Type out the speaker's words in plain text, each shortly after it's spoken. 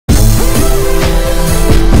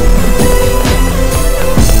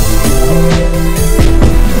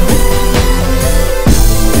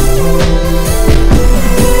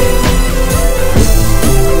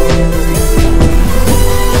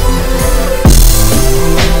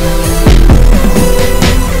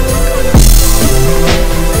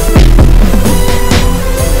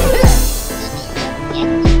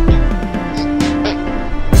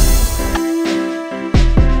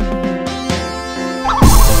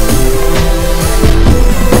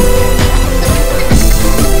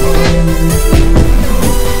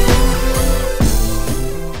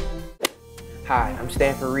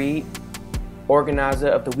Reid, organizer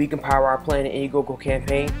of the We Can Power Our Planet Indiegogo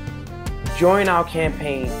campaign. Join our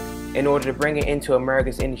campaign in order to bring an end to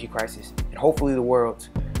America's energy crisis and hopefully the world's.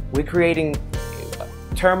 We're creating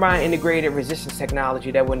turbine integrated resistance technology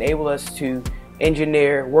that will enable us to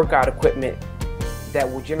engineer workout equipment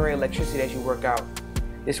that will generate electricity as you work out.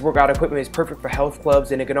 This workout equipment is perfect for health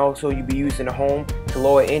clubs, and it can also be used in the home to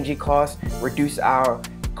lower energy costs, reduce our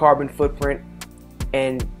carbon footprint,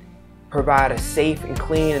 and provide a safe and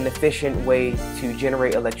clean and efficient way to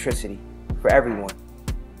generate electricity for everyone.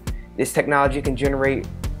 This technology can generate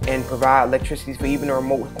and provide electricity for even the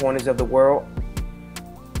remote corners of the world,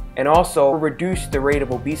 and also reduce the rate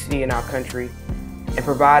of obesity in our country and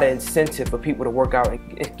provide an incentive for people to work out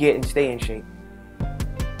and get and stay in shape.